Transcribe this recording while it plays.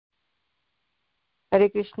Hare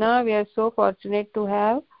Krishna. We are so fortunate to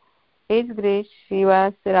have His Grace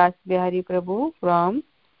Srivas Rasbihari Prabhu from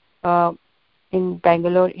in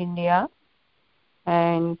Bangalore, India,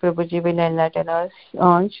 and Prabhuji will enlighten us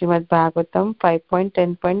on Srimad Bhagavatam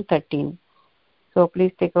 5.10.13. So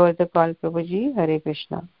please take over the call, Prabhuji. Hare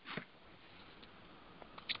Krishna.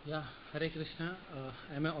 Yeah, Hare Krishna.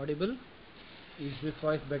 Am I audible? Is this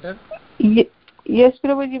voice better? Yes,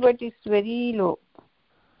 Prabhuji, but it's very low.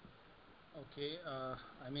 Okay.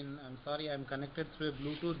 I'm sorry. I'm connected through a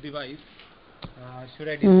Bluetooth device. Should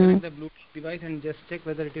I disconnect the Bluetooth device and just check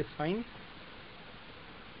whether it is fine?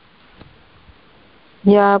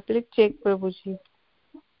 Yeah, please check, Prabhuji.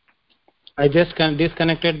 I just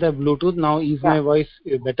disconnected the Bluetooth. Now is my voice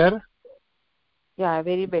better? Yeah,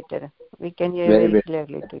 very better. We can hear very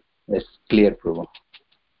clearly. Yes, clear, Prabhu.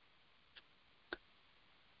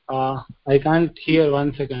 I can't hear.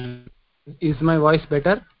 1 second. Is my voice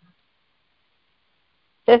better?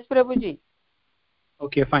 Yes, Prabhuji.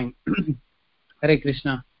 Okay, fine. Hare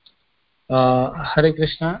Krishna. Hare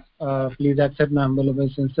Krishna. Please accept my humble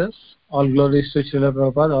obeisances. All glories to Srila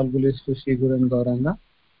Prabhupada. All glories to Sri Guru and Gauranga.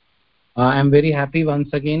 I am very happy once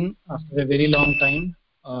again after a very long time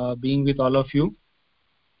being with all of you.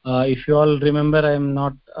 If you all remember, I am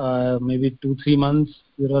not maybe 2-3 months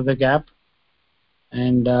there was a gap,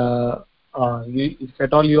 and if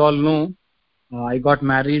at all you all know, I got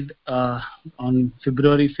married on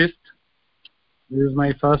February 5th. This is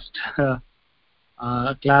my first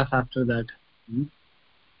class after that.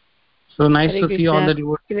 So nice to see all the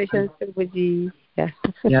devotees. Congratulations, Prabhuji. Yeah.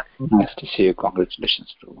 Nice to see you.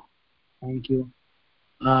 Congratulations, Prabhu. Thank you.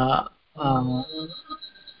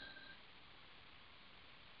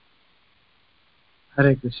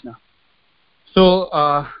 Hare Krishna. So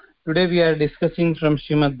today we are discussing from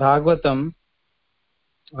Srimad Bhagavatam.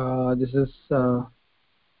 This is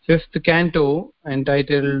 5th canto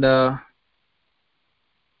entitled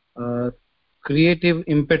Creative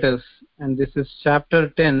Impetus, and this is chapter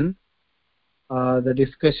 10, the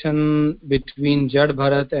discussion between Jad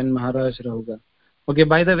Bharat and Maharaj Rahuga. Okay,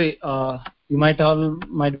 by the way, you might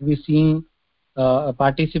be seeing a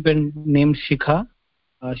participant named Shikha.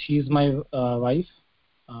 She is my wife.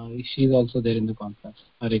 She is also there in the conference.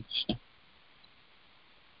 Hare Krishna.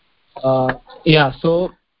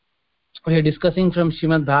 So we are discussing from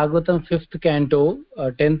Srimad Bhagavatam 5th canto,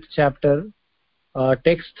 10th chapter,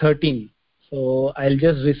 text 13. So I'll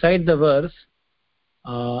just recite the verse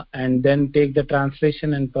and then take the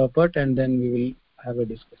translation and purport, and then we will have a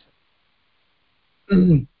discussion.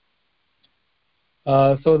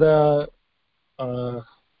 So the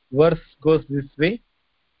verse goes this way: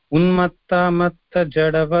 Unmatta matta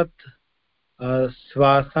jadavat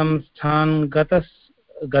swasam sthan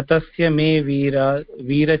gatasya me veera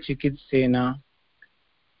chikitsena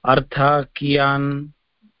artha kiyan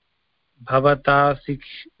bhavata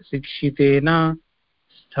sikshitena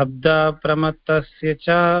stabda pramattasya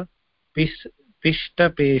cha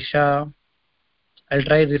pishtapesha. I'll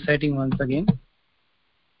try reciting once again.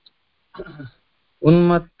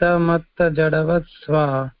 Unmatta matta jadavat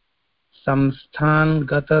swa samsthan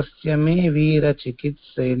gatasya me veera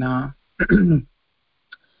chikitsena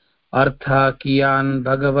artha kiyan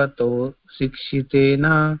bhagavato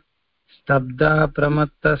sikshitena stabda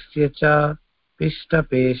pramattasya cha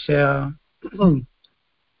pishtapesha.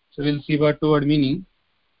 So we'll see word to word meaning.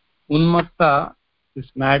 Unmatta is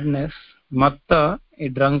madness, matta a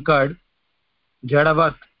drunkard,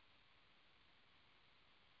 jadavat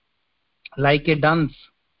like a dunce,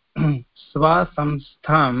 swa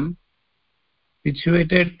samstham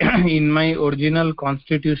situated in my original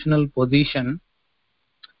constitutional position,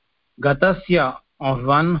 gatasya of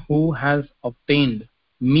one who has obtained,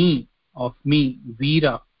 me of me,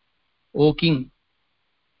 veera, O king,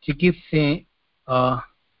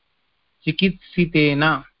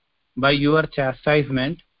 chikitsitena by your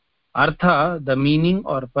chastisement, artha the meaning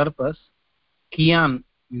or purpose, kiyan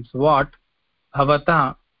means what,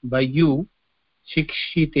 bhavata by you,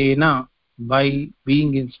 shikshitena by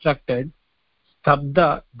being instructed,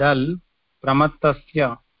 stabda dull,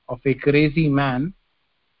 pramattasya of a crazy man,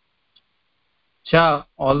 cha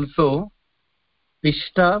also,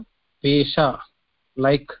 pishta pesha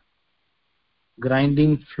like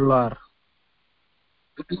grinding flour.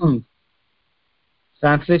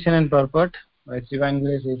 Translation and purport by Divine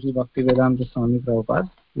Grace A.C. Bhaktivedanta Swami Prabhupada.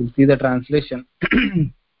 We'll see the translation.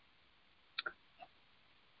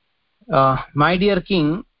 My dear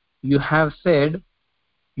king, you have said,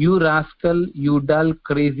 you rascal, you dull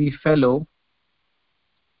crazy fellow,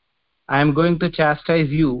 I am going to chastise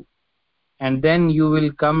you, and then you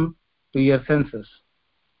will come to your senses.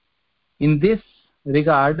 In this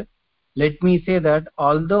regard, let me say that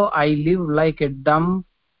although I live like a dumb,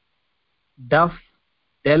 deaf,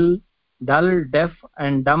 dull, deaf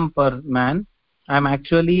and dumb man, I am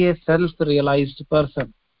actually a self-realized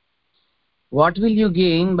person. What will you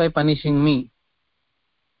gain by punishing me?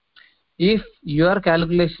 If your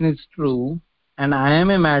calculation is true and I am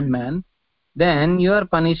a madman, then your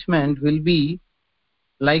punishment will be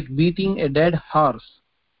like beating a dead horse.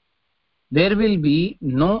 There will be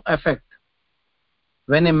no effect.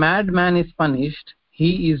 When a madman is punished,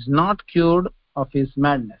 he is not cured of his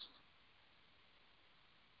madness.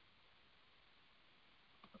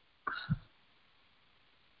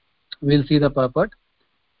 We'll see the purport.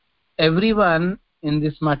 Everyone in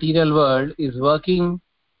this material world is working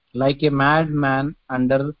like a madman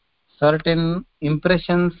under certain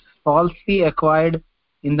impressions falsely acquired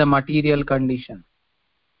in the material condition.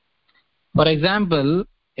 For example,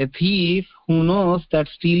 a thief who knows that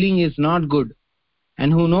stealing is not good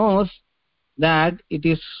and who knows that it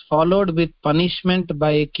is followed with punishment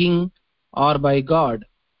by a king or by God,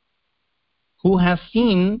 who has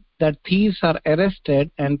seen that thieves are arrested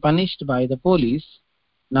and punished by the police,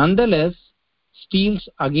 nonetheless steals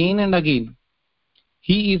again and again.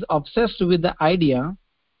 He is obsessed with the idea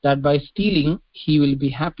that by stealing he will be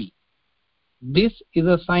happy. This is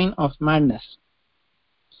a sign of madness.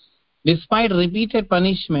 Despite repeated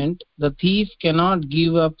punishment, the thief cannot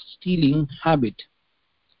give up stealing habit.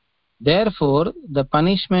 Therefore, the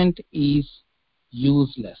punishment is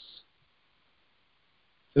useless.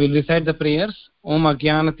 We will recite the prayers. Om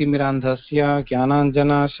Ajnanatimirandhasya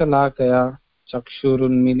Jnananjana Shalakaya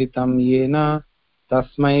Chakshurunmilitam Yena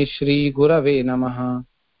Tasmai Shri Gurave Namaha.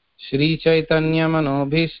 Shri Chaitanya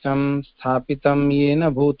Manobhishtam Sthapitam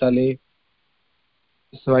Yena Bhutale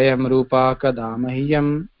Swayam Rupa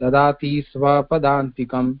Kadamahyam Dadati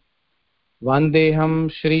Swapadantikam. Vandeham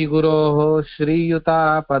Shri Guroho Shri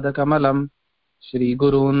Yuta Padakamalam Shri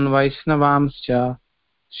Gurun Vaishnavamscha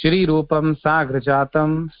Shri Rupam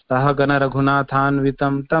Sagrajatam Stahagana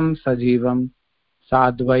Raghunathanvitam Tam Sajivam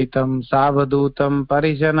Sadvaitam Savadutam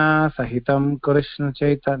Parijana Sahitam Krishna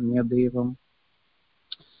Chaitanya Devam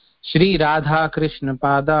Shri Radha Krishna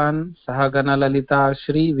Padan Sahagana Lalita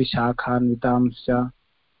Shri Vishakhanvitamscha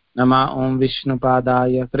Nama Om Vishnu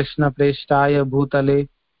Padaya Krishna Preshtaya Bhutale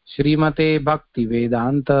Shrimate Bhakti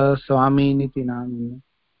Vedanta Swami Niti Namine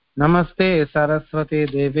Namaste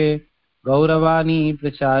Saraswate Deve Gauravani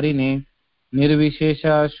Pracharine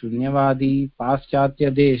Nirvishesha Shunyavadi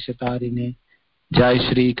Paschatya Deshatarine Jai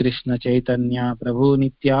Shri Krishna Chaitanya Prabhu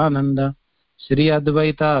Nityananda Shri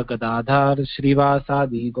Advaita Gadadhar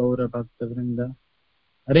Shrivasadi Gaura Bhakta Vrinda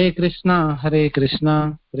Hare Krishna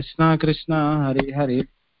Krishna Krishna Hare Hare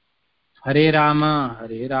Hare Rama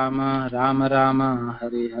Rama Rama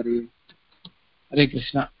Hare Hare. Hare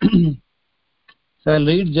Krishna. So I'll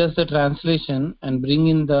read just the translation and bring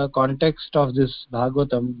in the context of this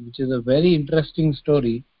Bhagavatam, which is a very interesting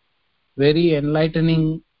story, very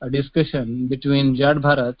enlightening discussion between Jad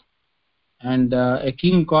Bharat and a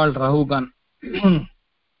king called Rahugan.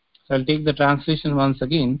 So I'll take the translation once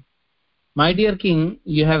again. My dear king,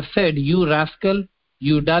 you have said, you rascal,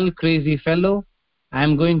 you dull, crazy fellow, I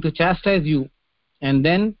am going to chastise you, and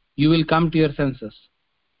then you will come to your senses.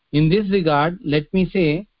 In this regard, let me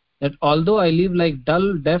say that although I live like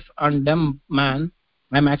dull, deaf and dumb man,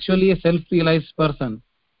 I am actually a self-realized person.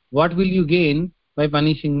 What will you gain by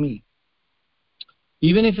punishing me?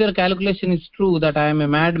 Even if your calculation is true that I am a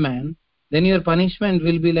madman, then your punishment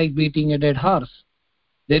will be like beating a dead horse.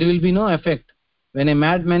 There will be no effect. When a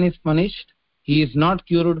madman is punished, he is not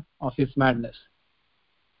cured of his madness.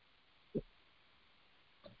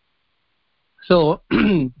 So,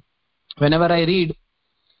 whenever I read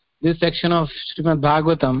this section of Srimad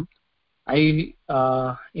Bhagavatam, I,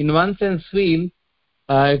 in one sense, feel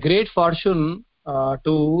great fortune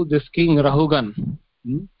to this king Rahugan.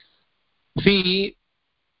 See,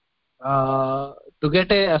 to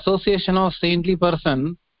get an association of saintly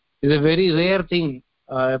person is a very rare thing.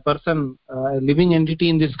 A person, a living entity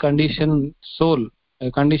in this conditioned soul,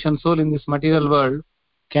 a conditioned soul in this material world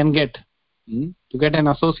can get. To get an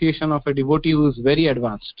association of a devotee who is very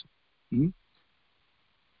advanced.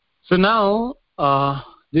 So now,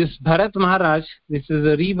 this Bharat Maharaj, this is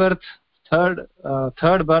a rebirth, third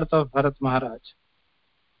birth of Bharat Maharaj.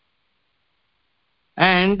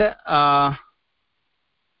 And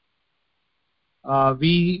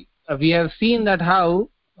we have seen that how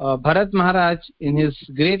Bharat Maharaj, in his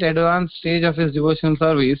great advanced stage of his devotional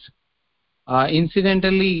service,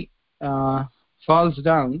 incidentally falls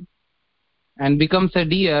down and becomes a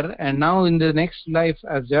deer, and now in the next life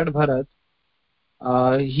as Jad Bharat,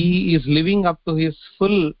 he is living up to his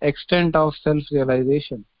full extent of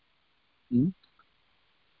self-realization. Hmm?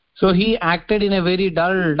 So he acted in a very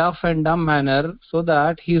dull, deaf and dumb manner so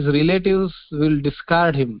that his relatives will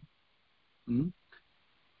discard him. Hmm?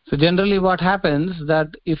 So generally what happens that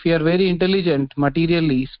if you are very intelligent,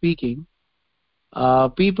 materially speaking,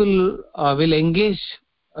 people will engage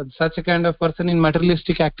such a kind of person in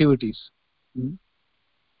materialistic activities. Hmm?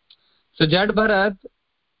 So Jad Bharat,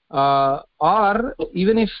 or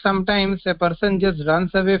even if sometimes a person just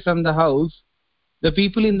runs away from the house, the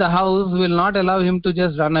people in the house will not allow him to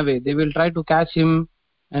just run away. They will try to catch him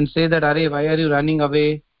and say that, "Arey, why are you running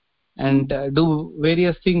away?" and do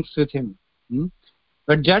various things with him. Hmm?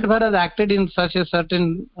 But Jad Bharat acted in such a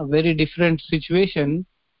certain very different situation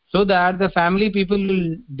so that the family people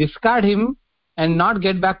will discard him and not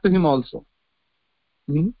get back to him also.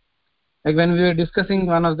 Hmm? Like when we were discussing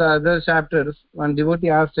one of the other chapters, one devotee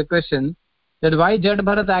asked a question that why Jad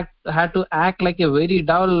Bharat had to act like a very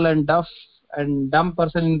dull and deaf and dumb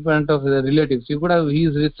person in front of the relatives. He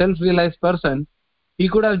is a self-realized person. He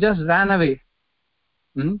could have just ran away.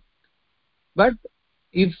 Hmm? But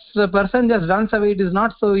if the person just runs away, it is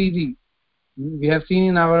not so easy. We have seen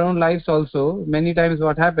in our own lives also many times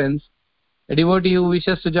what happens. A devotee who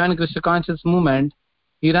wishes to join Krishna conscious movement,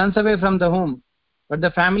 he runs away from the home. But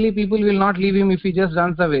the family people will not leave him if he just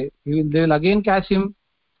runs away. They will again catch him,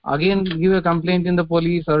 again give a complaint in the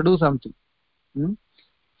police or do something. Hmm?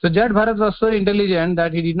 So Jad Bharat was so intelligent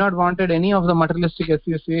that he did not wanted any of the materialistic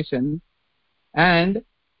association, and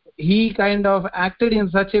he kind of acted in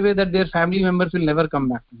such a way that their family members will never come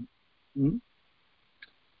back to him. Hmm?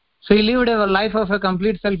 So he lived a life of a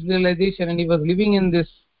complete self-realization, and he was living in this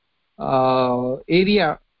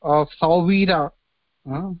area of Sauvira.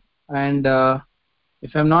 And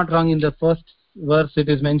if I'm not wrong, in the first verse it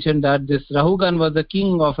is mentioned that this Rahugan was the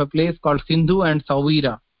king of a place called Sindhu and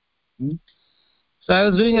Sauvira. So I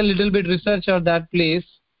was doing a little bit research on that place,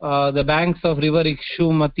 the banks of river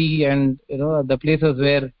Ikshumati, and the places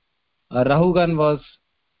where Rahugan was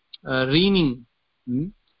reigning.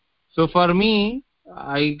 So for me,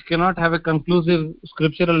 I cannot have a conclusive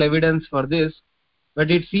scriptural evidence for this, but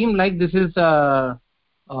it seemed like this is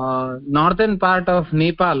northern part of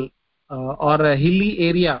Nepal, or a hilly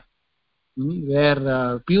area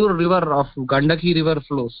where pure river of Gandaki river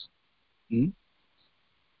flows.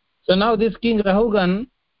 So now this king Rahugan,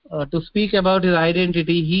 to speak about his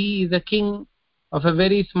identity, he is a king of a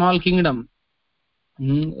very small kingdom,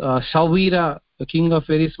 Sauvira, a king of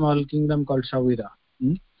very small kingdom called Sauvira.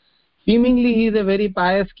 Seemingly he is a very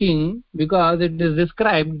pious king, because it is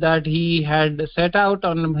described that he had set out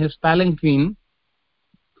on his palanquin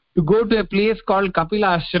to go to a place called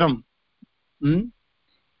Kapila Ashram.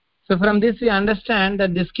 So from this we understand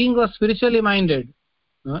that this king was spiritually minded.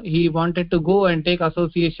 He wanted to go and take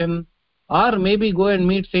association, or maybe go and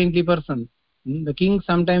meet saintly persons. The king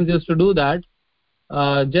sometimes used to do that,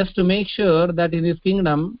 just to make sure that in his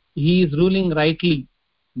kingdom he is ruling rightly.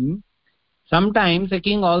 Sometimes a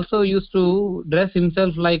king also used to dress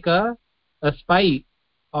himself like a spy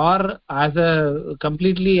or as a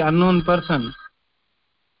completely unknown person,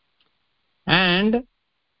 and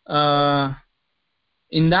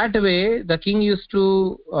in that way the king used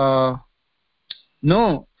to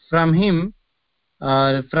know from him,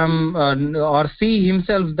 or see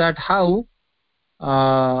himself, that how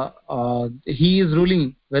he is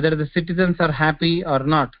ruling, whether the citizens are happy or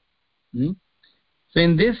not. So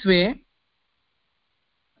in this way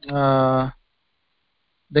the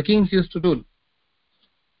kings used to rule.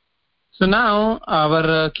 So now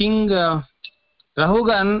our king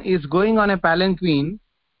Rahugan is going on a palanquin,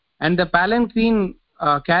 and the palanquin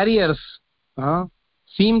carriers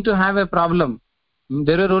seem to have a problem.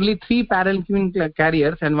 There were only 3 palanquin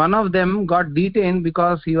carriers, and one of them got detained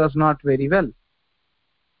because he was not very well.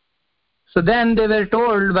 So then they were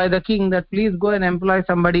told by the king that please go and employ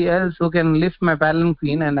somebody else who can lift my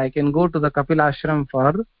palanquin, and I can go to the Kapila Ashram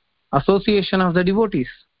for association of the devotees.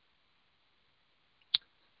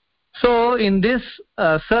 So in this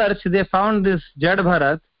search they found this Jad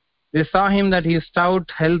Bharat. They saw him that he is stout,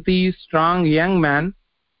 healthy, strong, young man.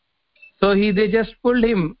 So they just pulled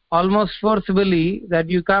him almost forcibly, that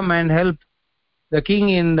you come and help the king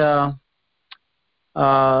in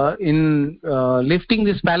lifting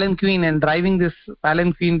this palanquin and driving this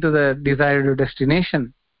palanquin to the desired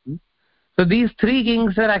destination. So these 3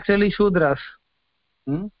 kings are actually Shudras.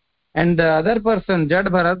 And the other person, Jad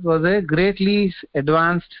Bharat, was a greatly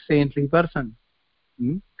advanced saintly person.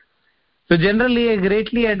 So generally a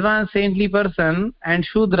greatly advanced saintly person and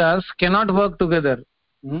Shudras cannot work together.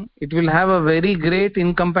 It will have a very great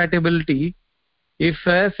incompatibility if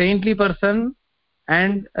a saintly person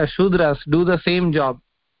and a Shudras do the same job.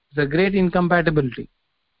 It's a great incompatibility.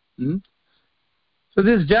 So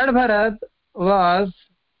this Jad Bharat was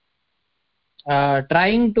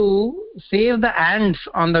trying to save the ants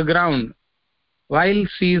on the ground while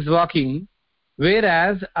she is walking,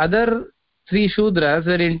 whereas other three Shudras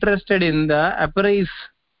were interested in the appraise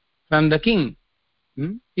from the king.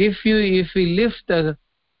 If we lift the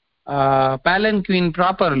palanquin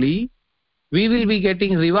properly, we will be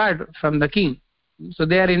getting reward from the king. So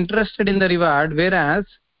they are interested in the reward, whereas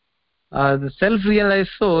the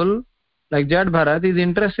self-realized soul like Jad Bharat is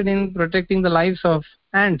interested in protecting the lives of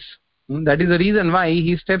ants. That is the reason why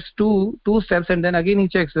he steps two steps and then again he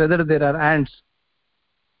checks whether there are ants.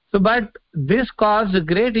 So but this caused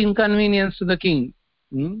great inconvenience to the king.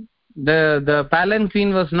 The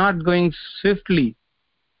palanquin was not going swiftly.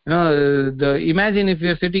 Imagine if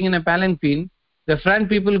you are sitting in a palanquin, the front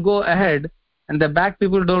people go ahead and the back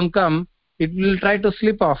people don't come, it will try to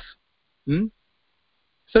slip off.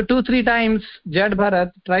 So 2-3 times Jad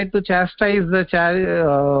Bharat tried to chastise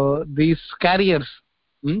these carriers.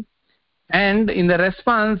 And in the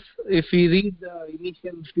response, if we read the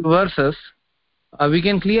initial few verses, we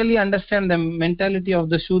can clearly understand the mentality of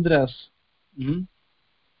the Shudras. We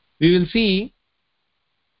will see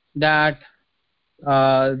that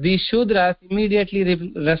these Shudras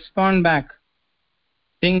immediately respond back,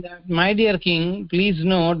 saying that, my dear king, please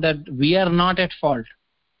note that we are not at fault.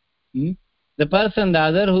 The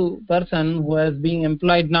other person who has been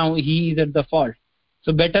employed now, he is at the fault.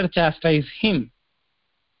 So better chastise him.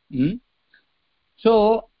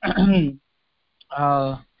 So, as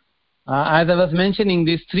I was mentioning,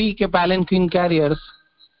 these three palanquin carriers,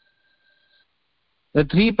 the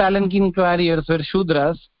three palanquin carriers were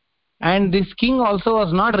Shudras, and this king also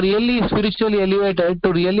was not really spiritually elevated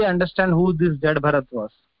to really understand who this Jad Bharat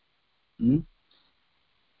was.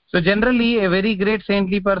 So generally, a very great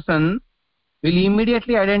saintly person will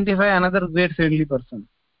immediately identify another great saintly person.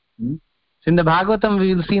 So in the Bhagavatam,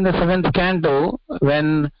 we will see in the 7th canto,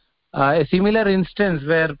 when a similar instance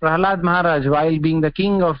where Prahlad Maharaj, while being the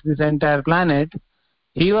king of this entire planet,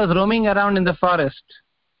 he was roaming around in the forest.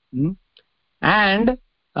 And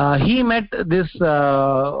he met this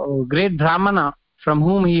great Brahmana from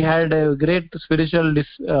whom he had a great spiritual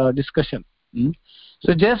discussion.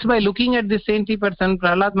 So just by looking at this saintly person,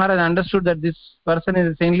 Prahlad Maharaj understood that this person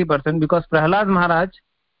is a saintly person, because Prahlad Maharaj,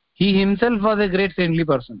 he himself was a great saintly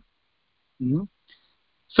person.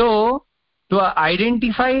 So to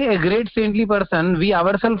identify a great saintly person, we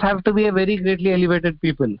ourselves have to be a very greatly elevated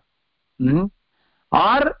people.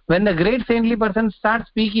 Or when the great saintly person starts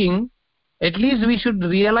speaking, at least we should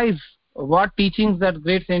realize what teachings that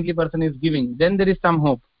great saintly person is giving. Then there is some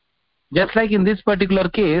hope. Just like in this particular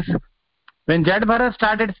case, when Jad Bharat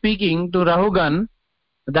started speaking to Rahugan,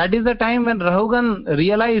 that is the time when Rahugan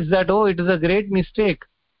realized that, oh, it is a great mistake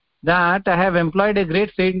that I have employed a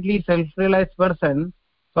great saintly self-realized person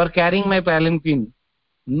for carrying my palanquin.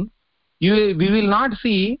 We will not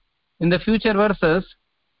see in the future verses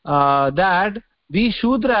that these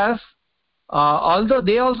Shudras, although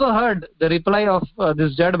they also heard the reply of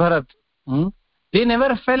this Jad Bharat, they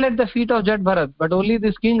never fell at the feet of Jad Bharat, but only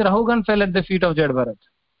this king Rahugan fell at the feet of Jad Bharat.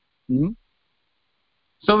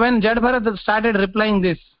 So when Jad Bharat started replying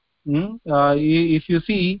this, if you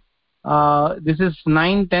see, this is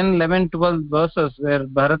 9, 10, 11, 12 verses where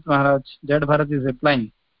Bharat Maharaj, Jad Bharat is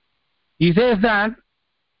replying. He says that,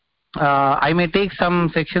 I may take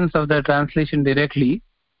some sections of the translation directly,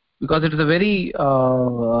 because it is a very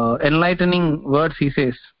enlightening words he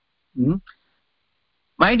says.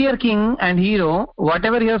 My dear king and hero,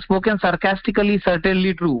 whatever you have spoken sarcastically is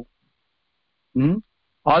certainly true.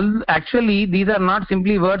 Actually, these are not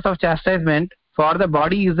simply words of chastisement, for the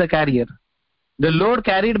body is the carrier. The load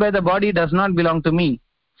carried by the body does not belong to me,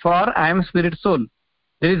 for I am spirit soul.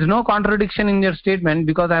 There is no contradiction in your statement,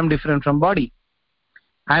 because I am different from body.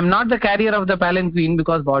 I am not the carrier of the palanquin,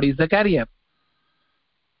 because body is the carrier.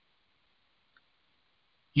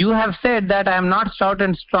 You have said that I am not stout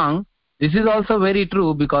and strong. This is also very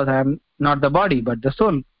true, because I am not the body but the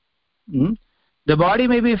soul. The body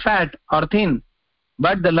may be fat or thin,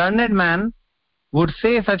 but the learned man would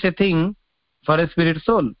say such a thing for a spirit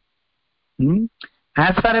soul.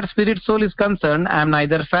 As far as spirit soul is concerned, I am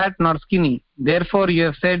neither fat nor skinny. Therefore you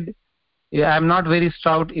have said I am not very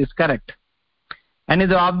stout is correct. And if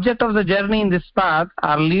the object of the journey in this path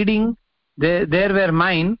are leading there were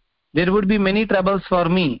mine, there would be many troubles for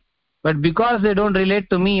me. But because they don't relate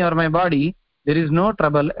to me or my body, there is no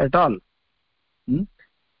trouble at all.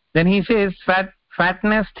 Then he says,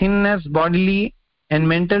 fatness, thinness, bodily and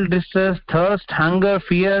mental distress, thirst, hunger,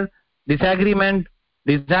 fear, disagreement,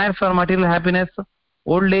 desire for material happiness,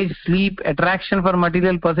 old age, sleep, attraction for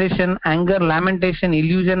material possession, anger, lamentation,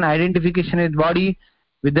 illusion, identification with body,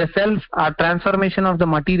 with the self, are transformation of the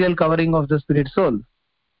material covering of the spirit soul.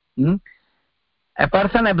 A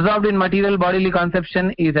person absorbed in material bodily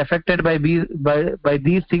conception is affected by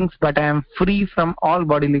these things, but I am free from all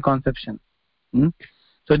bodily conception.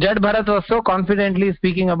 So Jad Bharat was so confidently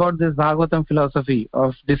speaking about this Bhagavatam philosophy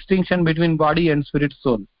of distinction between body and spirit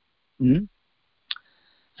soul.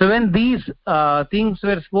 So when these things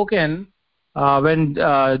were spoken, when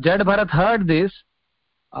Jad Bharat heard this,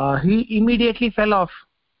 he immediately fell off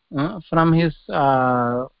from his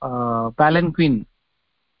palanquin.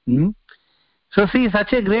 So see,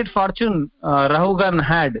 such a great fortune Rahugan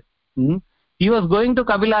had. He was going to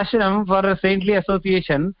Kapilashram for a saintly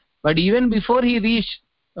association, but even before he reached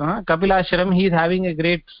Kapilashram, he is having a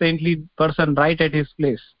great saintly person right at his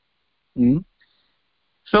place.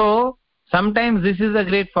 So sometimes this is a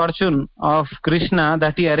great fortune of Krishna,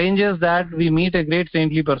 that he arranges that we meet a great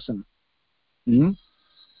saintly person.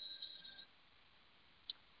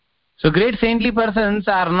 So great saintly persons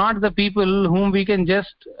are not the people whom we can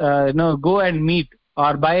just go and meet,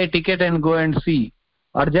 or buy a ticket and go and see,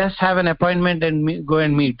 or just have an appointment and go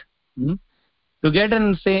and meet. To get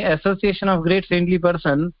an association of great saintly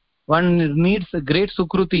person, one needs a great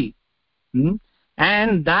sukruti,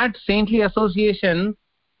 and that saintly association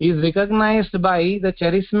is recognized by the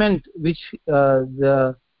cherishment which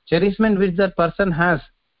that person has,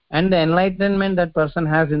 and the enlightenment that person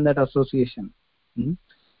has in that association.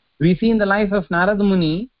 We see in the life of Narad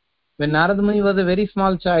Muni, when Narad Muni was a very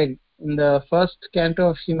small child, in the first canto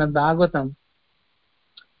of Srimad Bhagavatam,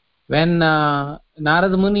 when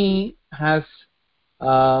Narad Muni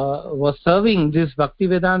was serving these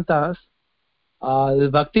Bhaktivedantas, the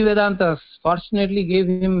Bhaktivedantas fortunately gave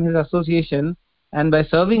him his association, and by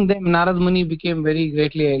serving them, Narad Muni became very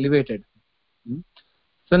greatly elevated.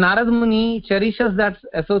 So Narad Muni cherishes that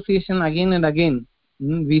association again and again.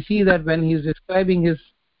 We see that when he is describing his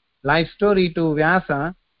life story to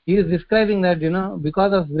Vyasa, he is describing that,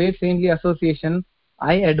 because of great saintly association,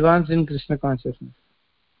 I advanced in Krishna consciousness.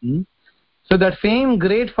 So that same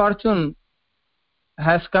great fortune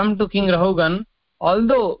has come to King Rahugan,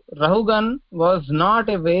 although Rahugan was not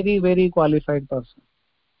a very, very qualified person.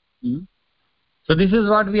 So this is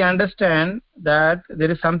what we understand, that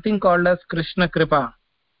there is something called as Krishna Kripa.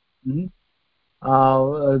 This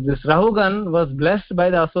Rahugan was blessed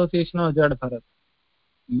by the association of Jad Bharat.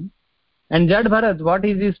 And Jad Bharat, what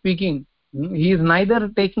is he speaking? He is neither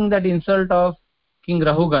taking that insult of King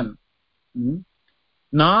Rahugan,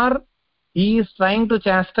 nor he is trying to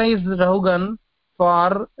chastise Rahugan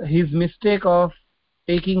for his mistake of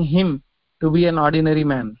taking him to be an ordinary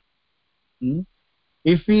man.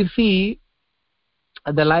 If we see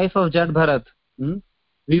the life of Jad Bharat,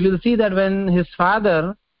 we will see that when his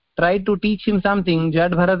father tried to teach him something,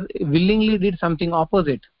 Jad Bharat willingly did something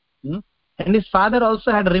opposite. And his father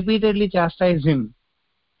also had repeatedly chastised him.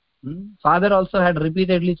 Father also had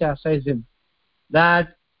repeatedly chastised him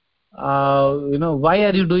that, why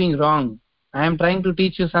are you doing wrong? I am trying to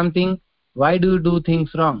teach you something. Why do you do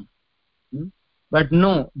things wrong? But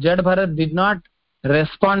no, Jad Bharat did not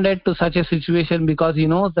respond to such a situation, because he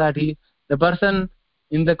knows that the person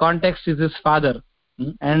in the context is his father.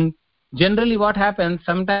 And generally what happens,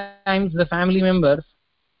 sometimes the family members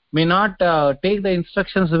may not take the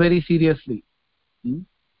instructions very seriously.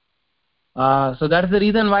 So that's the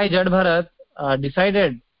reason why Jad Bharat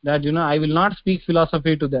decided that, I will not speak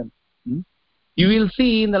philosophy to them. You will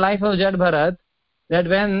see in the life of Jad Bharat that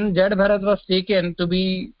when Jad Bharat was taken to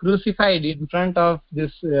be crucified in front of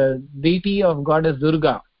this deity of goddess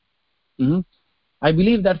Durga, I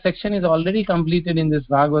believe that section is already completed in this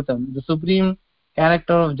Bhagavatam, the supreme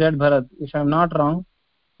character of Jad Bharat, if I am not wrong.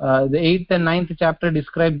 The 8th and 9th chapter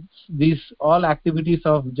describes these all activities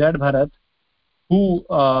of Jad Bharat, who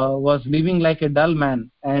was living like a dull man,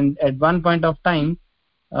 and at one point of time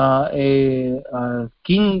a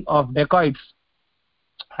king of dacoits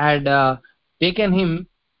had taken him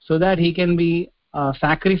so that he can be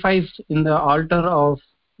sacrificed in the altar of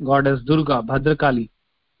goddess Durga, Bhadrakali.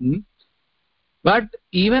 But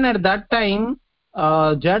even at that time,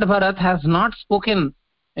 Jad Bharat has not spoken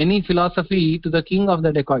any philosophy to the king of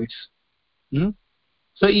the dacoits.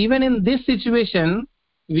 So even in this situation,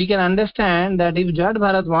 we can understand that if Jad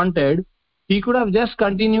Bharat wanted, he could have just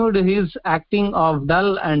continued his acting of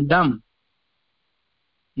dull and dumb.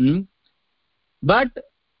 But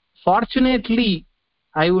fortunately,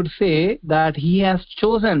 I would say that he has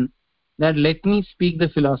chosen that let me speak the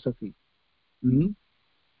philosophy.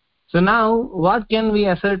 So now what can we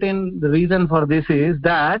ascertain? The reason for this is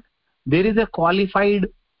that there is a qualified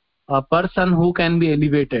a person who can be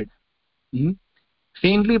elevated.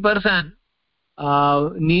 Saintly person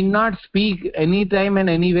need not speak anytime and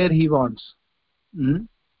anywhere he wants.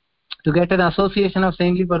 To get an association of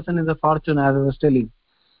saintly person is a fortune, as I was telling.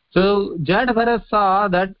 So Jad Bharat saw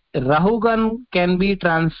that Rahugan can be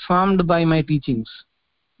transformed by my teachings.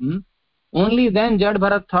 Only then Jad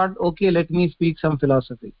Bharat thought, okay, let me speak some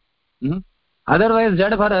philosophy. Otherwise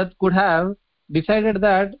Jad Bharat could have decided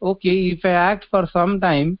that, okay, if I act for some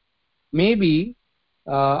time, maybe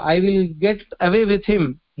I will get away with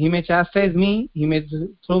him. He may chastise me, he may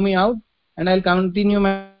throw me out, and I'll continue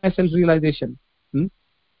my self-realization.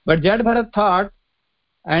 But Jad Bharat thought,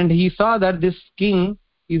 and he saw that this king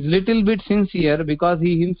is little bit sincere, because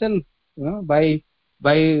he himself, by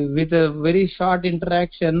with a very short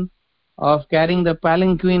interaction of carrying the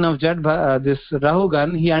palanquin of this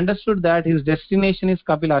Rahugan, he understood that his destination is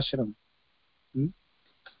Kapilashram.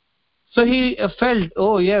 So he felt,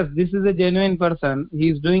 oh yes, this is a genuine person, he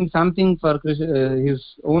is doing something for his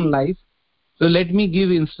own life, so let me give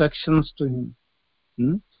instructions to him.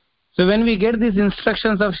 So when we get these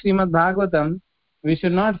instructions of Srimad Bhagavatam, we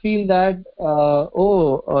should not feel that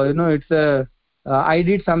it's a I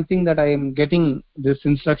did something that I am getting this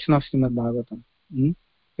instruction of Srimad Bhagavatam.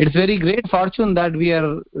 It's very great fortune that we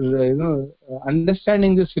are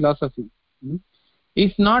understanding this philosophy.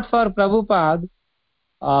 If not for Prabhupada,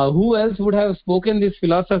 who else would have spoken this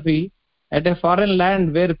philosophy at a foreign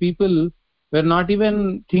land where people were not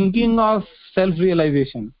even thinking of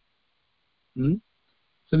self-realization?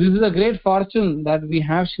 So this is a great fortune that we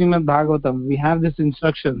have Srimad Bhagavatam, we have these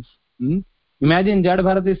instructions. Imagine Jad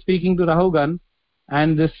Bharat is speaking to Rahugan,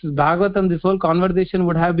 and this Bhagavatam, this whole conversation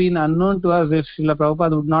would have been unknown to us if Srila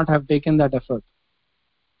Prabhupada would not have taken that effort.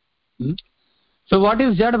 So what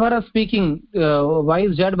is Jad Bharat speaking? Why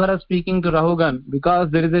is Jad Bharat speaking to Rahugan? Because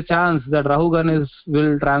there is a chance that Rahugan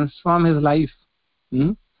will transform his life.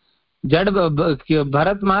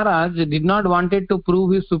 Bharat Maharaj did not wanted to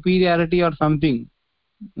prove his superiority or something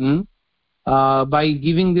by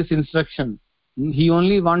giving this instruction. He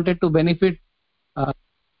only wanted to benefit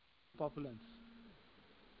populace.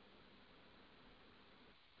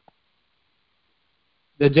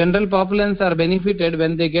 The general populace are benefited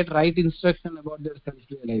when they get right instruction about their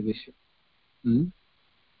self-realization.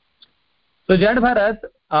 So Jad Bharat,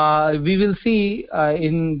 we will see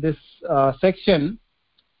in this section,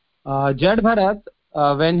 Jad Bharat,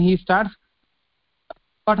 when he starts,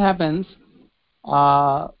 what happens?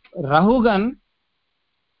 Rahugan,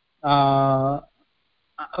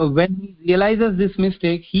 when he realizes this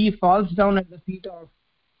mistake, he falls down at the feet of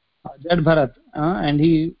Jad Bharat, and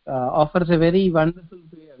he offers a very wonderful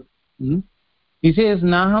prayer. He says,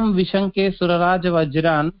 Naham Vishanke Suraraja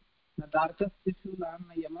Vajran, na Darkas Tishulam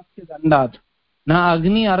na Yamasya Dandat, na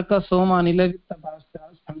Agni Arka Soma Nilavitta Bhashta,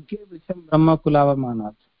 Sanke Visham Brahma Kulava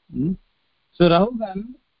Manat. So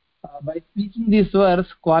Rahugan, by speaking this verse,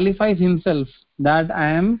 qualifies himself that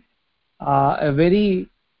I am a very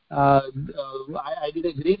I did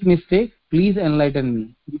a great mistake, please enlighten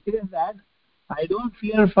me. He says that I don't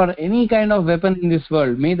fear for any kind of weapon in this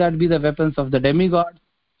world, may that be the weapons of the demigod,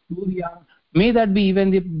 Surya, may that be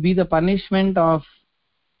even be the punishment of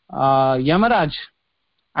Yamaraj.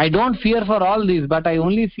 I don't fear for all these, but I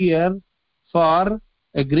only fear for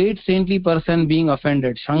a great saintly person being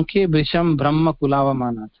offended. Shankhe Brisham Brahma Kulava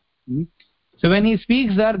Manat. So when he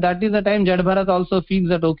speaks that is the time Jad Bharat also feels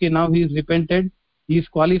that okay, now he is repented, he is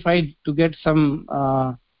qualified to get some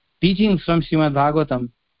teachings from Srimad Bhagavatam,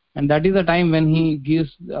 and that is the time when he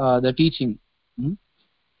gives the teaching.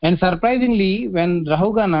 And surprisingly, when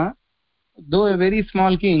Rahugana, though a very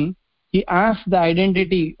small king, he asked the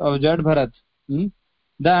identity of Jad Bharat,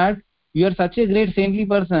 that you are such a great saintly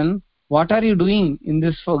person, what are you doing in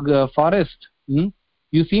this forest?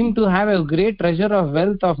 You seem to have a great treasure of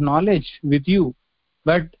wealth of knowledge with you,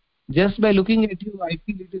 but just by looking at you, I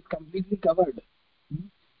feel it is completely covered.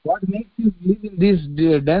 What makes you live in this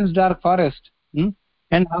dense dark forest?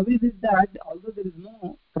 And how is it that although there is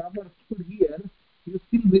no proper food here, you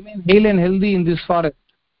still remain hale and healthy in this forest?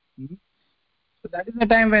 So that is the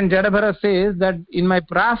time when Jad Bharat says that in my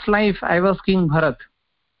past life I was King Bharat.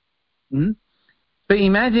 So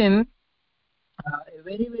imagine a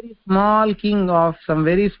very, very small king of some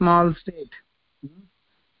very small state.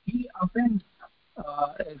 He offends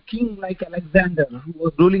a king like Alexander, who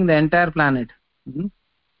was ruling the entire planet.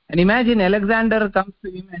 And imagine Alexander comes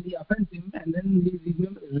to him and he offends him, and then he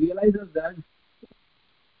realizes that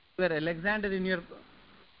where Alexander in your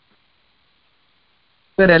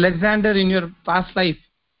past life,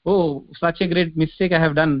 oh, such a great mistake I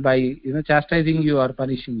have done by chastising you or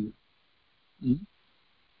punishing you.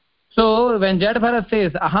 So when Jad Bharat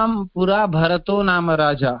says aham pura bharato nama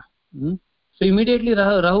raja, so immediately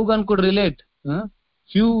Rahugan could relate.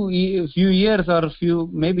 Few years or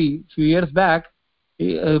maybe few years back,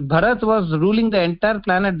 Bharat was ruling the entire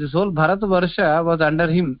planet. This whole Bharat Varsha was under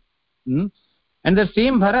him, and the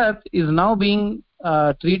same Bharat is now being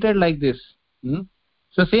treated like this.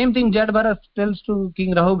 So same thing Jad Bharat tells to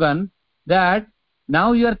King Rahugan, that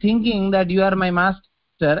now you are thinking that you are my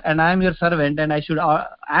master and I am your servant, and I should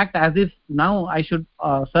act as if now I should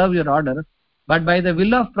serve your order. But by the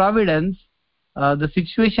will of providence, the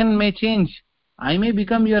situation may change. I may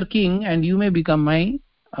become your king and you may become my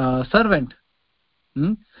servant.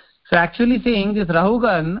 So actually saying this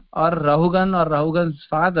Rahugan or Rahugan's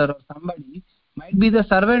father or somebody might be the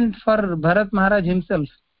servant for Bharat Maharaj himself,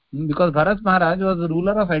 because Bharat Maharaj was the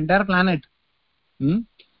ruler of entire planet.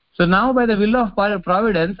 So now by the will of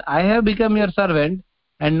providence, I have become your servant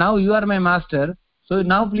and now you are my master. So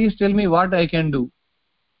now please tell me what I can do.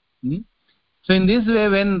 So in this way,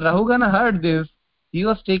 when Rahugan heard this, he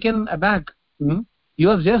was taken aback. He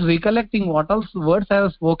was just recollecting what else words I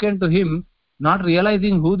have spoken to him, not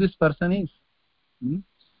realizing who this person is.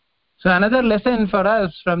 So another lesson for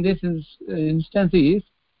us from this instance is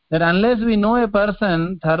that unless we know a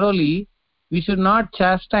person thoroughly, we should not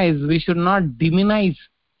chastise, we should not demonize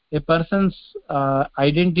a person's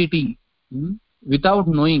identity without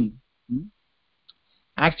knowing.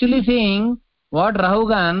 Actually saying, what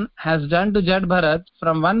Rahugan has done to Jad Bharat,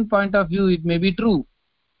 from one point of view it may be true.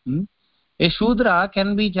 A Shudra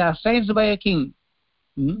can be chastised by a king,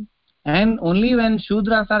 and only when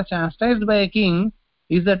Shudras are chastised by a king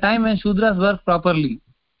is the time when Shudras work properly.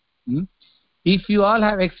 If you all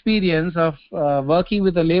have experience of working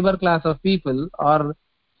with the labor class of people or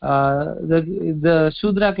the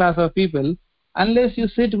Shudra class of people, unless you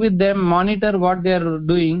sit with them, monitor what they are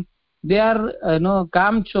doing, they are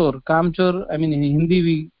kamchor. I mean in Hindi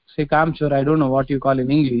we say kamchor, I don't know what you call in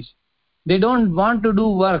English. They don't want to do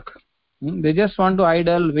work. They just want to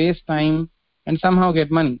idle, waste time and somehow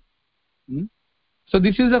get money. So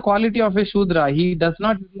this is the quality of a Shudra. He does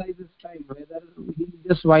not utilize his time, whether he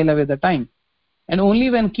just while away the time. And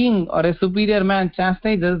only when king or a superior man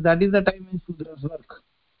chastises, that is the time when Shudras work.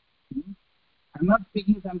 I'm not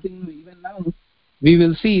speaking something new. Even now, we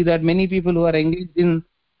will see that many people who are engaged in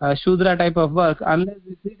Shudra type of work, unless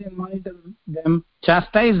we sit and monitor them,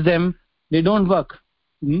 chastise them, they don't work.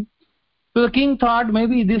 So the king thought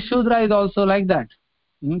maybe this Shudra is also like that.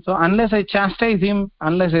 So unless I chastise him,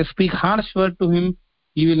 unless I speak harsh word to him,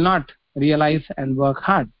 he will not realize and work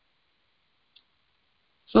hard.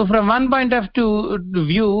 So from one point of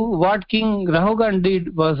view, what King Rahugan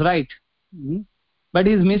did was right. But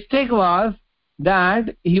his mistake was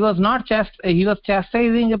that he was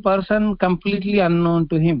chastising a person completely unknown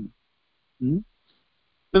to him.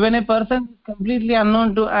 So when a person is completely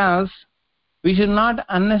unknown to us, we should not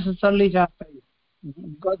unnecessarily chastise,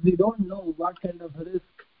 because we don't know what kind of risk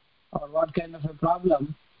or what kind of a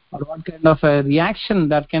problem or what kind of a reaction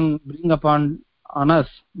that can bring on us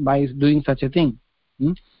by doing such a thing.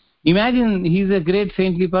 Imagine he is a great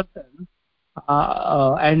saintly person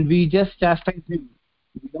and we just chastise him.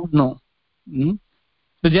 We don't know.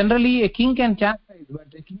 So generally a king can chastise,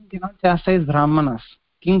 but a king cannot chastise Brahmanas.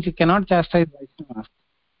 King cannot chastise Vaishnavas.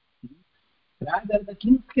 Rather, the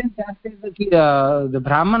kings can chastise the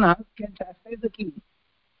Brahmanas can chastise the king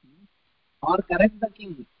or correct the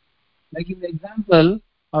king. Like in the example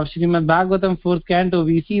of Srimad Bhagavatam 4th canto,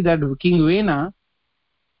 we see that King Vena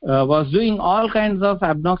was doing all kinds of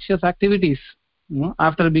obnoxious activities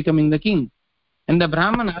after becoming the king. And the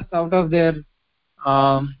Brahmanas, out of their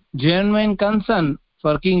genuine concern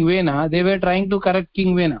for King Vena, they were trying to correct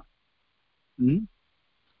King Vena.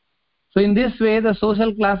 So in this way, the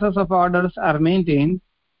social classes of orders are maintained,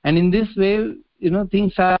 and in this way,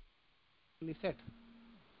 things are set.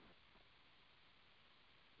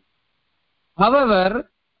 However,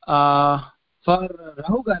 for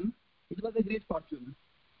Rahugan, it was a great fortune.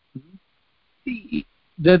 See,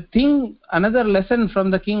 the thing, another lesson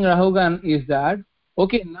from the King Rahugan is that,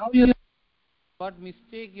 okay, now you know what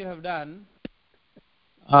mistake you have done.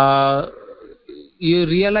 You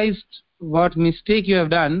realized what mistake you have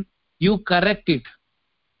done. You correct it.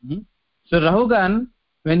 So Rahugan,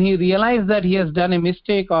 when he realized that he has done a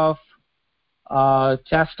mistake of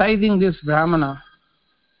chastising this Brahmana,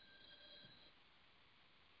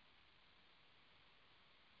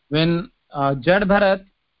 when Jad Bharat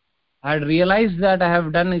had realized that I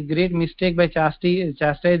have done a great mistake by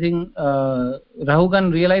chastising,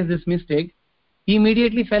 Rahugan realized this mistake, he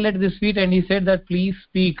immediately fell at his feet and he said that please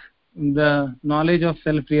speak the knowledge of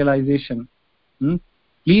self-realization.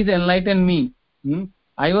 Please enlighten me.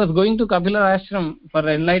 I was going to Kapila ashram for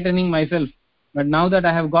enlightening myself, but now that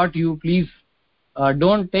I have got you, please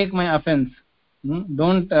don't take my offense.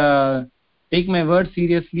 Don't take my word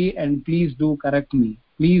seriously, and please do correct me.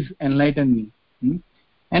 Please enlighten me.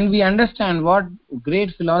 And we understand what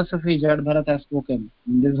great philosophy Jad Bharat has spoken.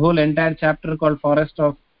 This whole entire chapter called Forest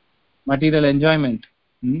of Material Enjoyment,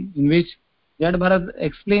 in which Jad Bharat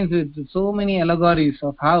explains with so many allegories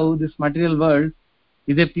of how this material world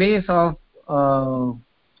is a place of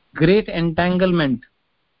great entanglement.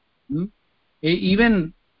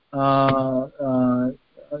 Even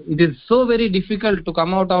it is so very difficult to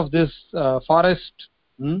come out of this forest.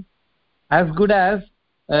 As good as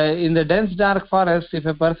in the dense dark forest, if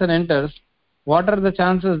a person enters, what are the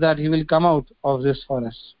chances that he will come out of this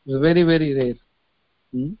forest? It's very, very rare.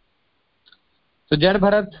 So Jad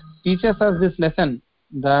Bharat teaches us this lesson,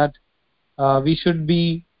 that we should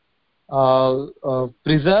be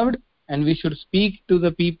preserved, and we should speak to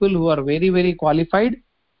the people who are very, very qualified,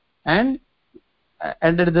 and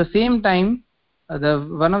at the same time,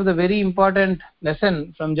 one of the very important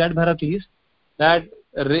lesson from Jad Bharat is that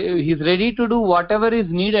he is ready to do whatever is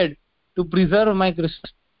needed to preserve my Krishna.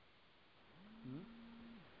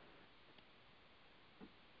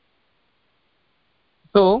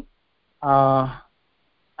 So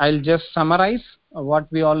I'll just summarize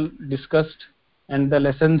what we all discussed and the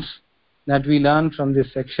lessons that we learned from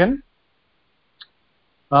this section.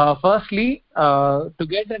 Firstly, to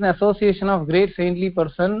get an association of great saintly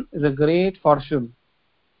person is a great fortune.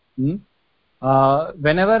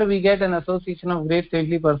 Whenever we get an association of great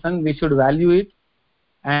saintly person, we should value it,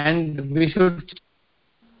 and we should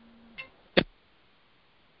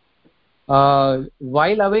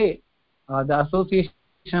while away the association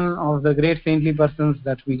of the great saintly persons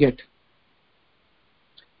that we get.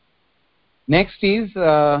 Next is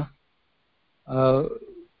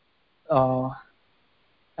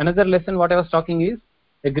another lesson what I was talking is,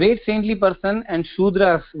 a great saintly person and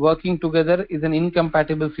Shudras working together is an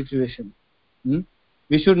incompatible situation.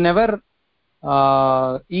 We should never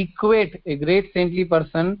equate a great saintly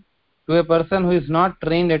person to a person who is not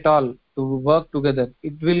trained at all to work together.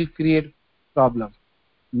 It will create problem.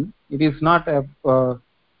 It is not a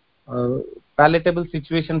palatable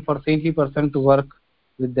situation for saintly person to work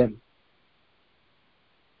with them.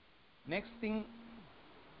 Next thing,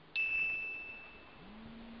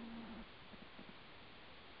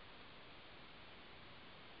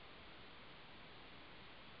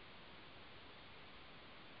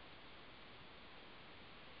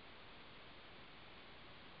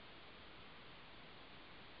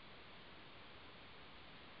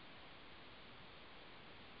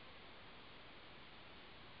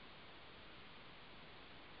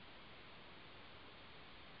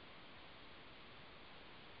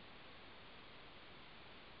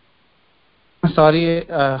 sorry,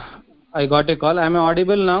 I got a call. Am I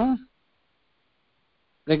audible now?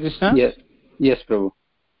 Hare Krishna? Yes, Prabhu.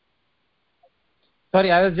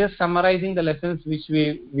 Sorry, I was just summarizing the lessons which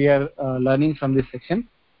we are learning from this section.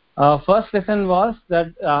 First lesson was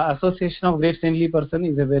that association of great saintly person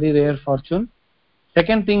is a very rare fortune.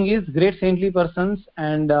 Second thing is, great saintly persons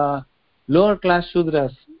and lower class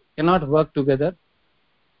Shudras cannot work together.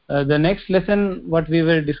 The next lesson what we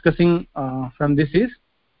were discussing from this is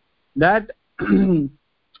that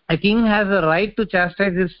a king has a right to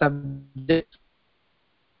chastise his subjects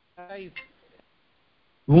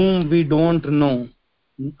whom we don't know,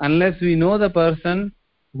 unless we know the person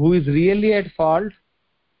who is really at fault,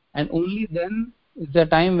 and only then is the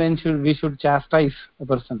time when we should chastise a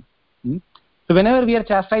person. So whenever we are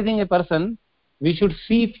chastising a person, we should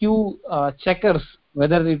see few checkers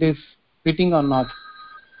whether it is fitting or not.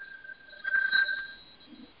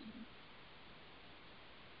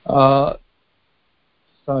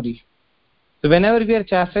 Sorry. So whenever we are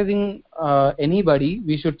chastising anybody,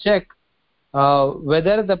 we should check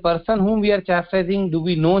whether the person whom we are chastising, do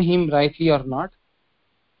we know him rightly or not?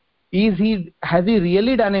 Has he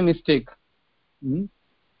really done a mistake? And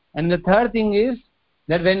the third thing is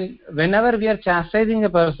that whenever we are chastising a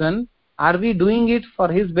person, are we doing it for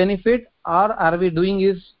his benefit, or are we doing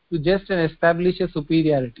it to just establish a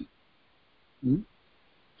superiority?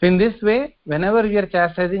 So in this way, whenever we are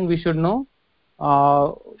chastising, we should know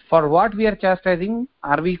for what we are chastising,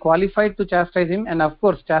 are we qualified to chastise him? And of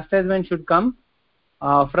course, chastisement should come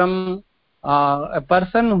from a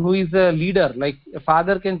person who is a leader, like a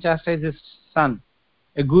father can chastise his son,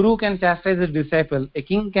 a guru can chastise his disciple, a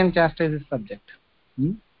king can chastise his subject.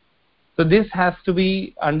 So this has to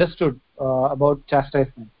be understood about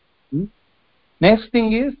chastisement. Next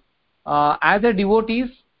thing is, as a devotees,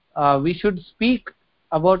 we should speak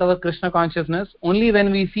about our Krishna consciousness only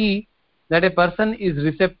when we see that a person is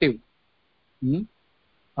receptive. There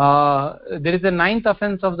is a ninth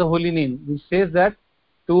offense of the holy name, which says that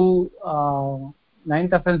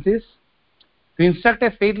ninth offense is to instruct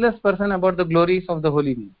a faithless person about the glories of the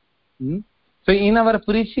holy name. So in our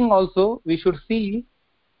preaching also, we should see,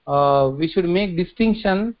 we should make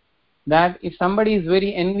distinction that if somebody is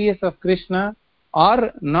very envious of Krishna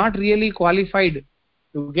or not really qualified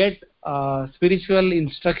to get spiritual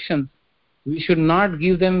instructions, we should not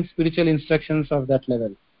give them spiritual instructions of that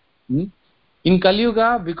level. In Kali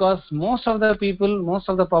Yuga, because most of the people, most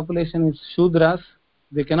of the population is Shudras,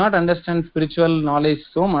 they cannot understand spiritual knowledge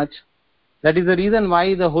so much. That is the reason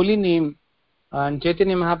why the holy name and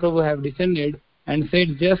Chaitanya Mahaprabhu have descended and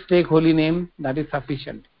said, just take holy name, that is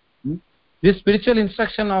sufficient. This spiritual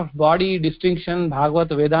instruction of body distinction, Bhagavad,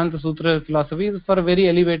 Vedanta Sutra philosophy is for very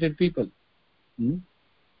elevated people.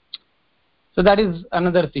 So that is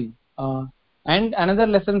another thing. And another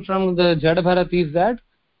lesson from the Jad Bharat is that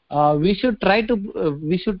we should try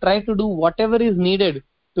to do whatever is needed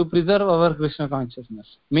to preserve our Krishna consciousness.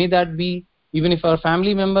 May that be, even if our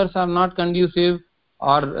family members are not conducive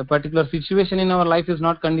or a particular situation in our life is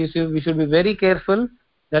not conducive, we should be very careful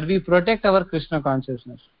that we protect our Krishna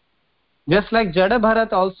consciousness. Just like Jada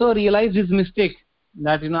Bharat also realized his mistake,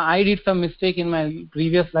 that I did some mistake in my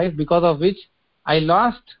previous life, because of which I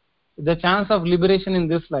lost the chance of liberation in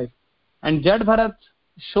this life. And Jad Bharat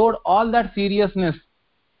showed all that seriousness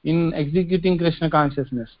in executing Krishna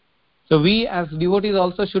consciousness. So we as devotees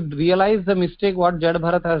also should realize the mistake what Jad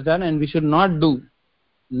Bharat has done, and we should not do.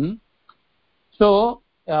 So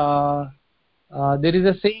there is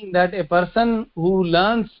a saying that a person who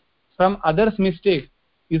learns from others' mistake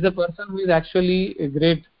is a person who is actually a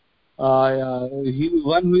great,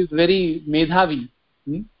 one who is very medhavi.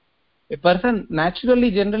 A person,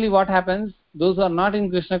 naturally, generally what happens, those who are not in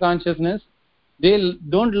Krishna consciousness, they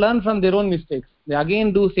don't learn from their own mistakes. They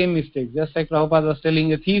again do same mistakes. Just like Prabhupada was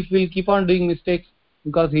telling, a thief will keep on doing mistakes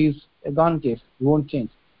because he is a gone case. He won't change.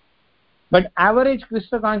 But average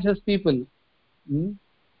Krishna conscious people,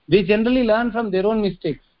 they generally learn from their own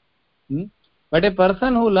mistakes. But a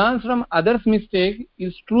person who learns from others' mistake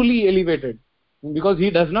is truly elevated, because he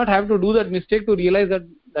does not have to do that mistake to realize that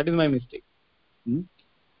that is my mistake.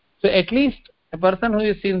 So at least a person who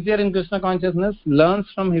is sincere in Krishna consciousness learns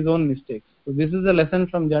from his own mistakes. So this is a lesson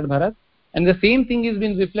from Jad Bharat, and the same thing is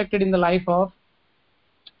being reflected in the life of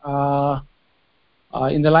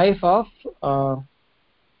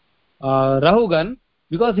Rahugan,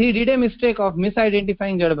 because he did a mistake of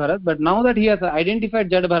misidentifying Jad Bharat. But now that he has identified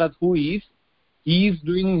Jad Bharat who he is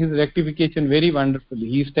doing his rectification very wonderfully.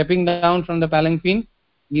 He is stepping down from the palanquin.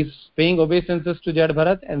 He is paying obeisances to Jad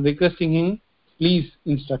Bharat and requesting him, please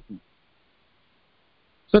instruct me.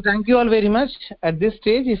 So thank you all very much. At this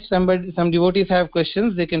stage, if some devotees have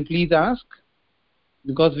questions, they can please ask,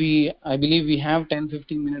 because I believe we have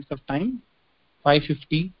 10-15 minutes of time.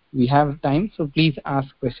 5:50 we have time, so please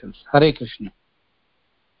ask questions. Hare Krishna.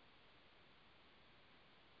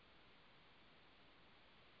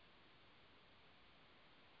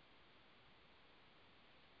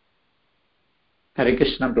 Hare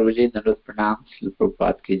Krishna, Prabhuji. Dandavat pranam. Srila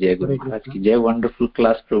Prabhupada ki jai, Guru Maharaj ki jai. Wonderful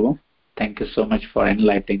class, Prabhu. Thank you so much for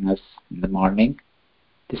enlightening us in the morning.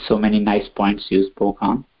 There's so many nice points you spoke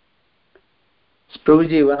on. So,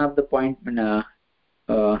 Prabhuji, one of the point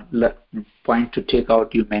to take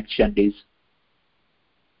out you mentioned is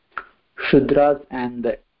Shudras and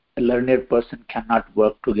the learned person cannot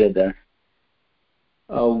work together.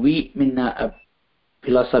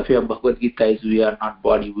 Philosophy of Bhagavad Gita is we are not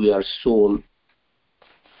body, we are soul.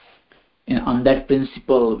 And on that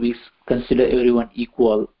principle, we consider everyone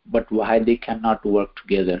equal, but why they cannot work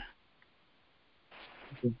together?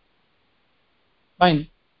 Okay. Fine.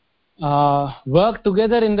 Work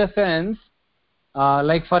together in the sense,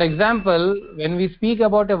 like for example, when we speak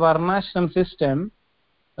about a varnashram system,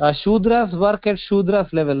 Shudras work at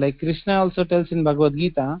Shudras level. Like Krishna also tells in Bhagavad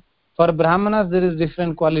Gita, for Brahmanas there is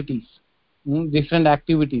different qualities, different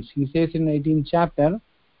activities. He says in 18th chapter,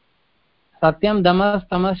 Satyam Damas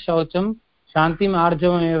Tamas Shaucham Shantim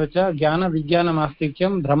Arjavam Evacha Jnana Vijnana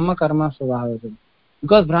Mastikyam Brahma Karma Svabhavajam.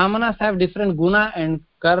 Because Brahmanas have different guna and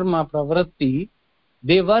karma pravritti,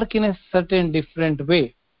 they work in a certain different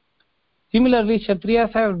way. Similarly,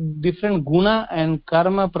 Kshatriyas have different guna and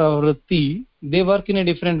karma pravritti, they work in a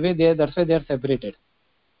different way, that's why they are separated.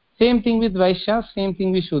 Same thing with Vaishyas, same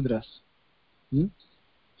thing with Shudras.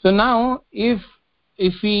 So now, if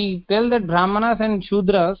we tell that Brahmanas and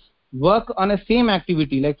Shudras work on a same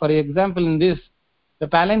activity, like for example in this, the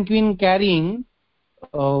palanquin carrying,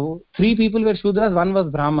 3 people were Shudras, 1 was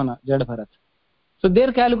Brahmana, Jad Bharat. So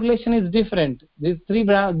their calculation is different. These three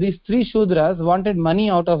Shudras wanted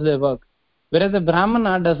money out of their work, whereas a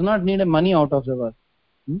Brahmana does not need money out of the work.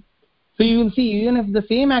 So you will see, even if the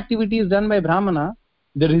same activity is done by Brahmana,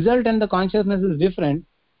 the result and the consciousness is different.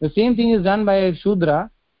 The same thing is done by a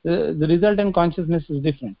Shudra, the result and consciousness is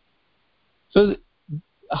different. So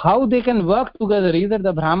how they can work together is that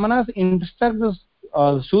the Brahmanas instruct the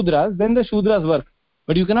Shudras, then the Shudras work.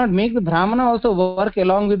 But you cannot make the Brahmana also work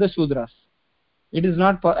along with the Shudras. It is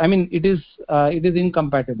not, it is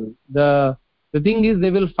incompatible. The thing is,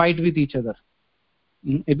 they will fight with each other.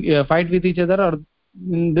 Fight with each other, or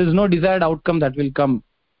there is no desired outcome that will come.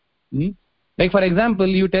 Like for example,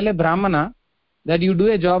 you tell a Brahmana that you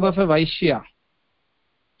do a job of a Vaishya.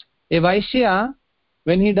 A Vaishya,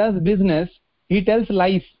 when he does business, he tells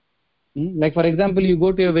lies. Like for example, you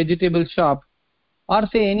go to a vegetable shop, or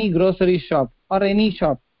say any grocery shop, or any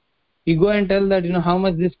shop. You go and tell that, how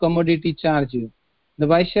much this commodity charge you. The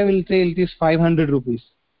Vaishya will say it is 500 rupees.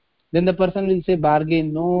 Then the person will say,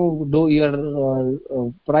 bargain, no, you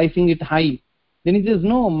are pricing it high. Then he says,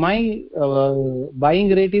 no, my buying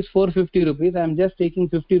rate is 450 rupees. I am just taking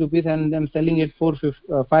 50 rupees and I am selling it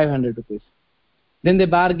 500 rupees. Then they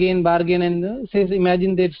bargain and says,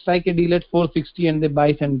 imagine they strike a deal at 460 and they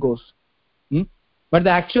buys and goes. But the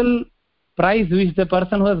actual price which the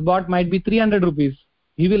person who has bought might be 300 rupees.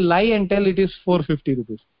 He will lie and tell it is 450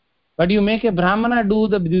 rupees. But you make a Brahmana do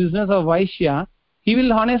the business of Vaishya, he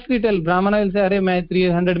will honestly tell. Brahmana will say, "Arey, main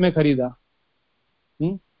 300 mein kharida."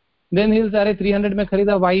 Then he will say, "Arey, 300 mein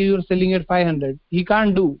kharida. Why you are selling at 500?" He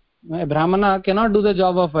can't do. A Brahmana cannot do the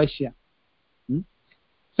job of Vaishya.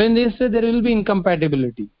 So in this way, there will be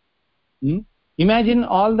incompatibility. Imagine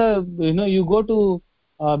all the, you go to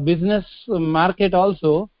business market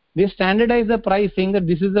also. They standardize the price, saying that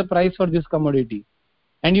this is the price for this commodity.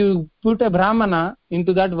 And you put a Brahmana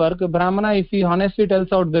into that work. A Brahmana, if he honestly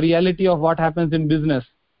tells out the reality of what happens in business,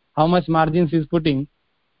 how much margins he is putting,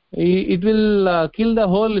 it will kill the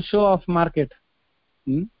whole show of market.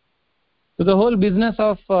 So the whole business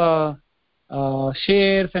of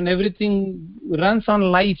shares and everything runs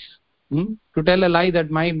on lies. To tell a lie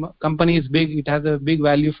that my company is big, it has a big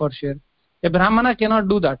value for share. A Brahmana cannot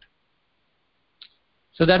do that.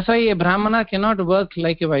 So that's why a Brahmana cannot work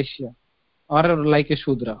like a Vaishya or like a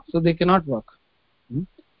Shudra. So they cannot work.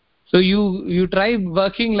 So you try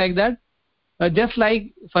working like that. Just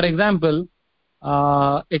like, for example,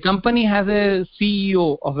 a company has a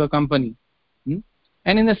CEO of the company.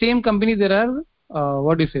 And in the same company there are,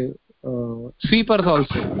 sweepers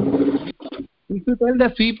also. If you tell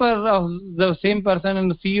the sweeper of the same person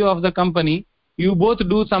and the CEO of the company, you both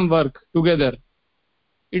do some work together,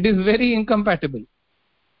 it is very incompatible.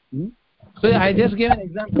 So I just gave an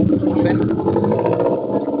example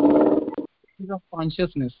of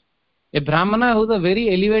consciousness. A Brahmana who is a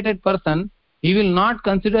very elevated person, he will not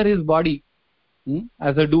consider his body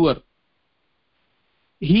as a doer.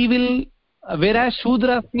 He will, whereas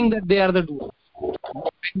Shudras think that they are the doers.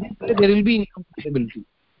 There will be incompatibility.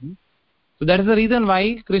 So that is the reason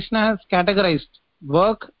why Krishna has categorized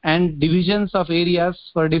work and divisions of areas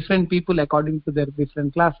for different people according to their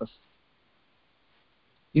different classes.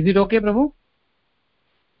 Is it okay, Prabhu?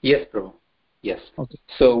 Yes, Prabhu. Yes. Okay.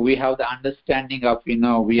 So we have the understanding of,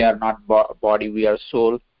 we are not body, we are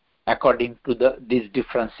soul. According to these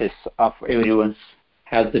differences of everyone's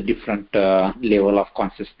has the different level of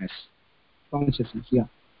consciousness. Consciousness, yeah.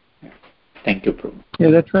 Thank you, Prabhu.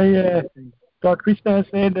 Yeah, that's why Lord Krishna has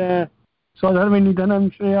said, Swadharma nidhanam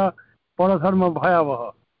shreya paradharma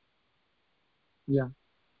bhayavaha. Yeah.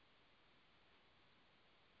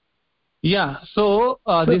 Yeah, so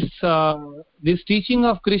this teaching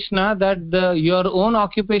of Krishna that your own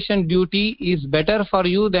occupation duty is better for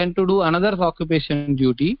you than to do another's occupation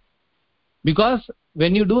duty, because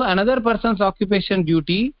when you do another person's occupation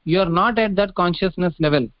duty, you are not at that consciousness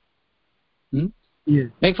level. Yes.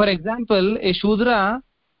 Like for example, a Shudra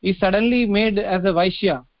is suddenly made as a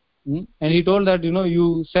Vaishya, and he told that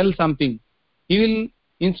you sell something. He will,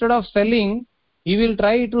 instead of selling, he will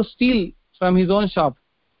try to steal from his own shop.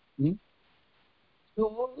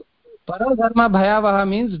 So, paradharma bhayavaha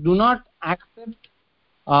means do not accept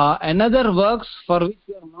another works for which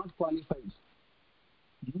you are not qualified.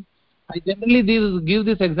 I generally give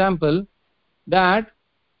this example that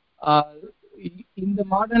in the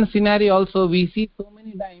modern scenario also we see so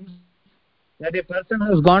many times that a person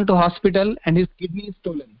has gone to hospital and his kidney is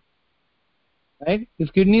stolen. Right? His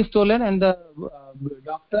kidney is stolen and the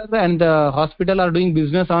doctor and the hospital are doing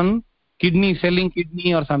business on kidney, selling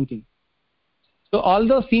kidney or something. So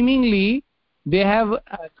although seemingly they have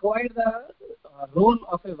acquired the role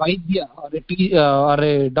of a Vaidya or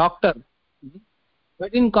a doctor,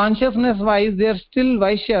 but in consciousness wise they are still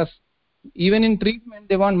Vaishyas. Even in treatment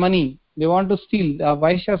they want money, they want to steal.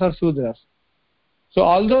 Vaishyas or Shudras. So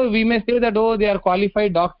although we may say that, oh, they are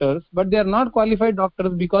qualified doctors, but they are not qualified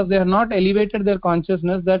doctors because they have not elevated their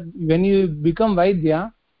consciousness that when you become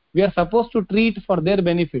Vaidya, we are supposed to treat for their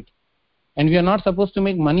benefit, and we are not supposed to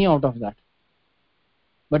make money out of that.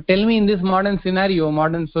 But tell me, in this modern scenario,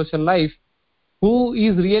 modern social life, who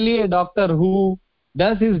is really a doctor who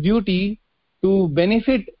does his duty to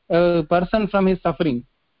benefit a person from his suffering?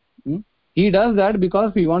 He does that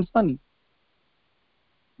because he wants money.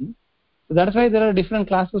 So that's why there are different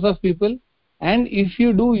classes of people, and if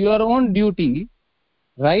you do your own duty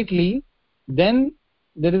rightly, then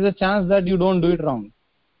there is a chance that you don't do it wrong.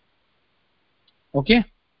 Okay?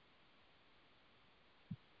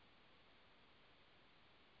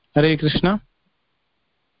 Hare Krishna.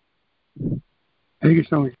 Hare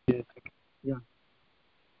Krishna. Yeah.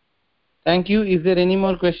 Thank you. Is there any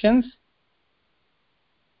more questions?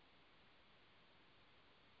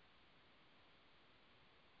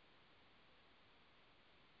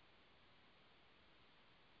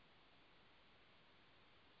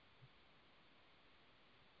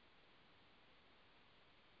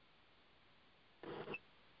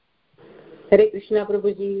 Hare Krishna,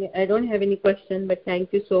 Prabhuji. I don't have any question, but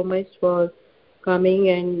thank you so much for coming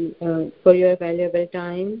and for your valuable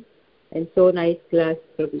time. And so nice class,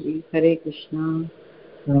 Prabhuji. Hare Krishna.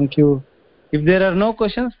 Thank you. If there are no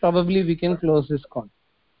questions, probably we can close this call.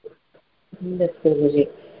 That's Prabhuji.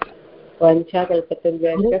 Vancha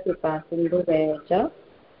kalpatarjasya kripa sindhu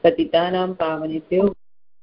patitanam pavanebhyo